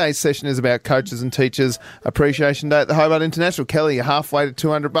 Friday's session is about coaches and teachers appreciation day at the Hobart International. Kelly, you're halfway to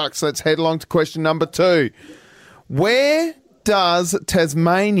 $200. Let's head along to question number 2. Where does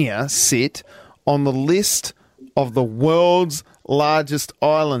Tasmania sit on the list of the world's largest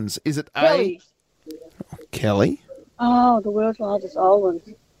islands? Is it A? Kelly? Oh, the world's largest island.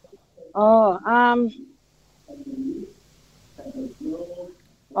 Oh,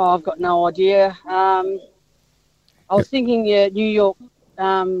 I've got no idea. I was thinking New York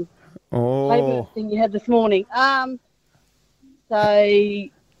paper thing you had this morning.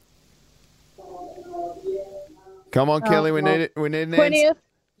 Say, come on, Kelly, we need it. We need an answer.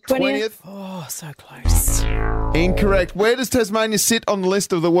 20th. Oh, so close. Incorrect. Where does Tasmania sit on the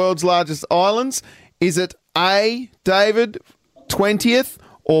list of the world's largest islands? Is it A, David, 20th,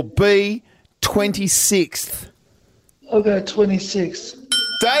 or B, 26th? I'll go 26.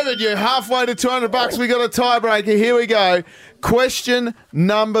 David, you're halfway to $200. We got a tiebreaker. Here we go. Question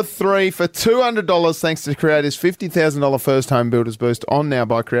number 3 for $200 thanks to Creative's $50,000 first home builders boost on now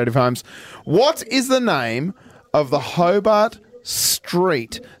by Creative Homes. What is the name of the Hobart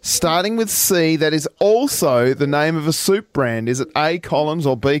street starting with C that is also the name of a soup brand? Is it A, Collins,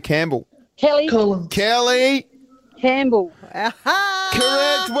 or B, Campbell? Kelly. Collins. Kelly. Campbell. Correct.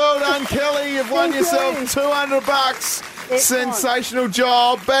 Well done, Kelly. You've won yourself $200. Sensational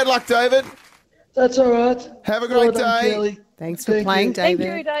job. Bad luck, David. That's all right. Have a great day. Kelly. Thanks for playing, David.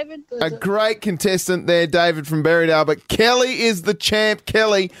 Thank you, David. A great contestant there, David from Berrydale. But Kelly is the champ.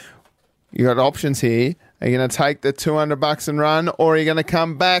 Kelly, you got options here. Are you going to take the $200 and run, or are you going to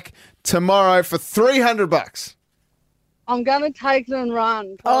come back tomorrow for $300? I'm going to take it and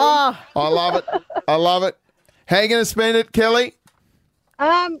run. Oh, I love it. I love it. How are you going to spend it, Kelly?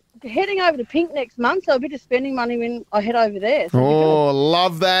 Heading over to Pink next month, so a bit of spending money when I head over there. So Oh,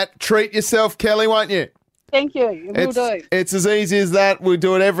 love that. Treat yourself, Kelly, won't you? thank you. Will do. It's as easy as that. We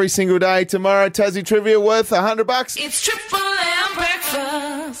do it every single day. Tomorrow, Tassie Trivia worth $100. It's Triple M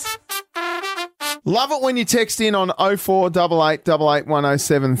breakfast. Love it when you text in on 0488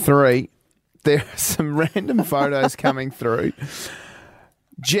 881073. There are some random photos coming through.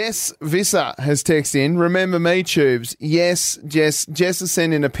 Jess Visser has texted in. Remember me, Tubes? Yes, Jess. Jess has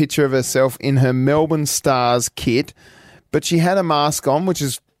sent in a picture of herself in her Melbourne Stars kit, but she had a mask on, which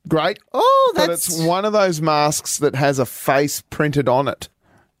is great. Oh, But it's one of those masks that has a face printed on it.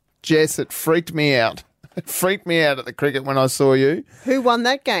 Jess, it freaked me out. It freaked me out at the cricket when I saw you. Who won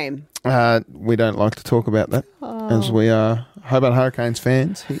that game? We don't like to talk about that, as we are Hobart Hurricanes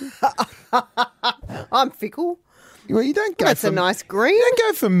fans here. I'm fickle. Well, you don't go That's for, a nice green. You don't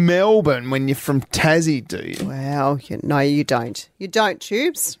go for Melbourne when you're from Tassie, do you? Well, no, you don't. You don't,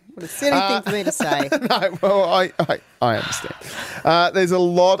 Tubes. What a silly thing for me to say. No, well, I understand. There's a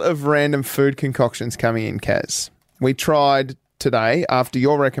lot of random food concoctions coming in, Kaz. We tried today, after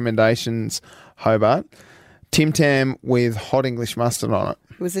your recommendations, Hobart, Tim Tam with hot English mustard on it.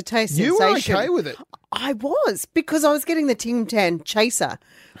 It was a taste You were sensation. okay with it. I was, because I was getting the Tim Tam chaser.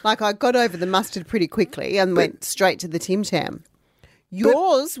 Like, I got over the mustard pretty quickly and went straight to the Tim Tam.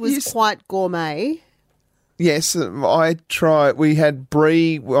 Yours was quite gourmet. Yes, I tried. We had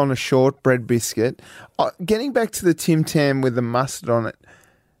brie on a shortbread biscuit. Getting back to the Tim Tam with the mustard on it,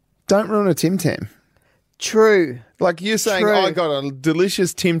 don't ruin a Tim Tam. True. Like you're saying, True. I got a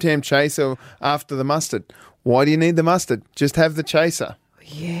delicious Tim Tam chaser after the mustard. Why do you need the mustard? Just have the chaser.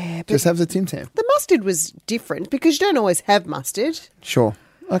 Yeah. But Just have the Tim Tam. the mustard was different because you don't always have mustard. Sure.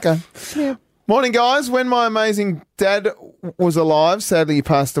 Okay. Yeah. Morning, guys. When my amazing dad was alive, sadly he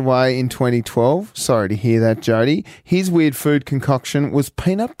passed away in 2012. Sorry to hear that, Jody. His weird food concoction was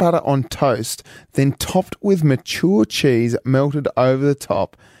peanut butter on toast, then topped with mature cheese melted over the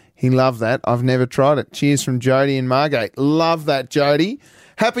top. He loved that. I've never tried it. Cheers from Jody and Margate. Love that, Jody.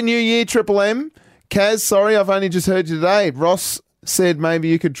 Happy New Year, Triple M. Kaz, sorry, I've only just heard you today. Ross said maybe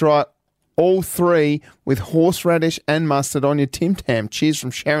you could try all three with horseradish and mustard on your Tim Tam. Cheers from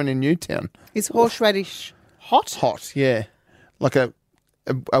Sharon in Newtown. Is horseradish hot? Hot, yeah. Like a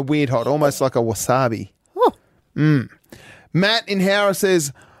weird hot, almost like a wasabi. Oh. Matt in Howrah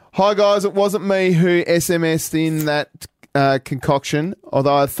says, hi guys, it wasn't me who SMS'd in that concoction,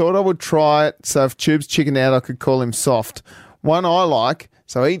 although I thought I would try it, so if Tubes chickened out, I could call him soft. One I like,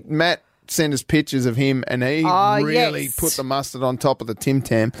 so Matt sent us pictures of him and he really put the mustard on top of the Tim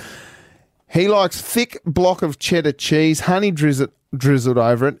Tam. He likes thick block of cheddar cheese, honey drizzled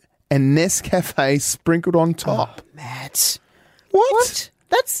over it, and Nescafe sprinkled on top. Oh, Matt. What?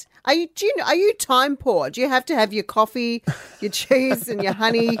 That's... Are you time poor? Do you have to have your coffee, your cheese, and your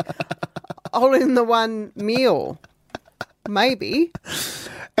honey all in the one meal? Maybe.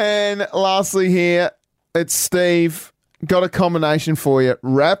 And lastly here, it's Steve. Got a combination for you.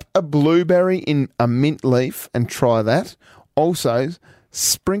 Wrap a blueberry in a mint leaf and try that. Also,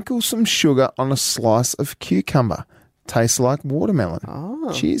 sprinkle some sugar on a slice of cucumber. Tastes like watermelon.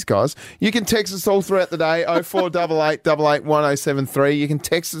 Oh. Cheers, guys. You can text us all throughout the day, 0488 1073. You can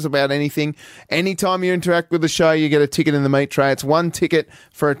text us about anything. Anytime you interact with the show, you get a ticket in the meat tray. It's 1 ticket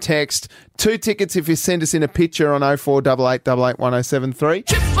for a text, 2 tickets if you send us in a picture on 0488 1073.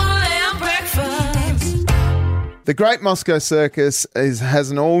 The Great Moscow Circus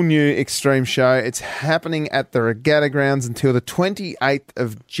has an all-new extreme show. It's happening at the Regatta Grounds until the 28th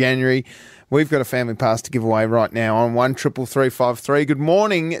of January. We've got a family pass to give away right now on 133353. Good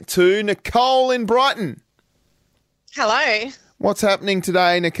morning to Nicole in Brighton. Hello. What's happening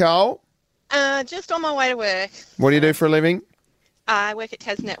today, Nicole? Just on my way to work. What do you do for a living? I work at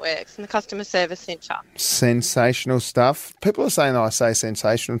Kaz Networks in the customer service centre. Sensational stuff. People are saying I say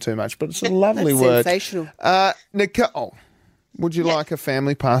sensational too much, but it's a lovely word. Sensational. Nicole, would you like a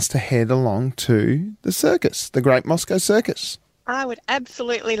family pass to head along to the circus, the Great Moscow Circus? I would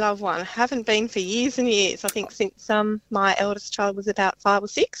absolutely love one. I haven't been for years and years. I think since my eldest child was about 5 or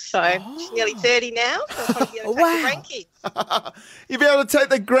 6, so she's nearly 30 now. So I'll probably be able to take the grandkids. You'll be able to take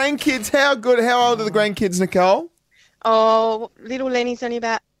the grandkids. How good? How old are the grandkids, Nicole? Oh, little Lenny's only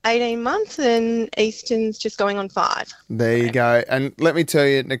about 18 months and Easton's just going on 5. There you go. And let me tell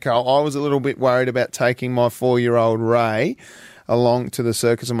you, Nicole, I was a little bit worried about taking my 4-year-old Ray along to the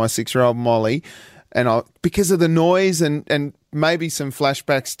circus and my 6-year-old Molly, and because of the noise and maybe some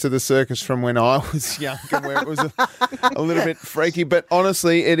flashbacks to the circus from when I was young and where it was a little bit freaky. But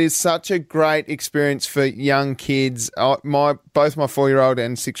honestly, it is such a great experience for young kids. Both my 4-year-old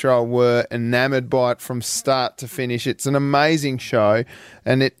and 6-year-old were enamoured by it from start to finish. It's an amazing show,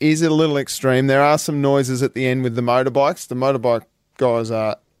 and it is a little extreme. There are some noises at the end with the motorbikes. The motorbike guys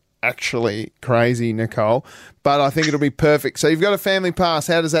are actually crazy, Nicole, but I think it'll be perfect. So you've got a family pass.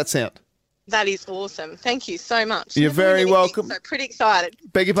 How does that sound? That is awesome. Thank you so much. You're Never very win anything, welcome. So pretty excited.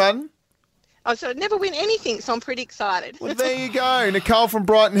 Beg your pardon? Oh, so I never win anything, so I'm pretty excited. Well, there you go. Nicole from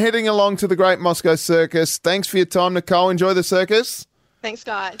Brighton heading along to the Great Moscow Circus. Thanks for your time, Nicole. Enjoy the circus. Thanks,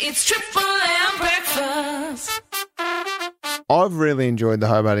 guys. It's Triple M breakfast. I've really enjoyed the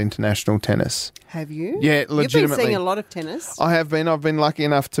Hobart International tennis. Have you? Yeah, legitimately. You've been seeing a lot of tennis. I have been. I've been lucky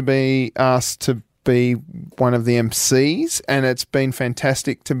enough to be asked to be one of the MCs, and it's been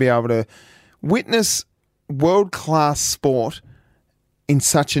fantastic to be able to witness world-class sport in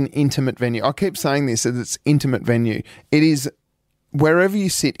such an intimate venue. I keep saying this, that it's intimate venue. It is, wherever you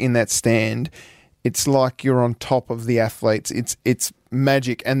sit in that stand, it's like you're on top of the athletes. It's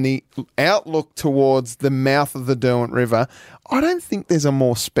magic. And the outlook towards the mouth of the Derwent River, I don't think there's a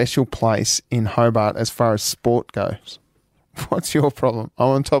more special place in Hobart as far as sport goes. What's your problem? I'm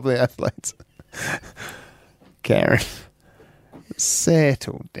on top of the athletes. Karen,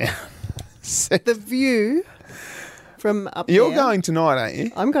 settle down. The view from up You're there. going tonight, aren't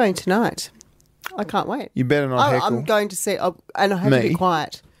you? I'm going tonight. I can't wait. You better not heckle. I'm going to see, and I have to Me? be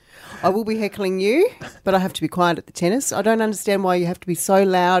quiet. I will be heckling you, but I have to be quiet at the tennis. I don't understand why you have to be so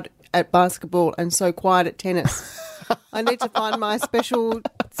loud at basketball and so quiet at tennis. I need to find my special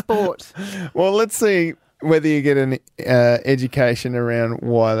sport. Well, let's see whether you get an education around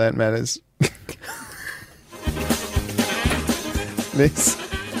why that matters. This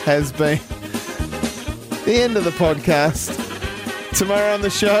has been the end of the podcast. Tomorrow on the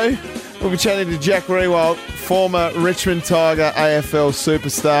show, we'll be chatting to Jack Rewalt, former Richmond Tiger AFL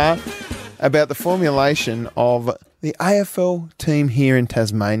superstar, about the formulation of the AFL team here in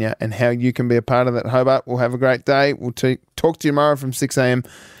Tasmania and how you can be a part of that. Hobart, we'll have a great day. We'll talk to you tomorrow from 6 a.m.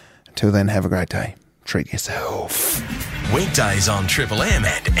 Until then, have a great day. Treat yourself. Weekdays on Triple M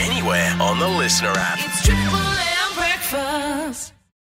and anywhere on the Listener app. It's Triple M breakfast.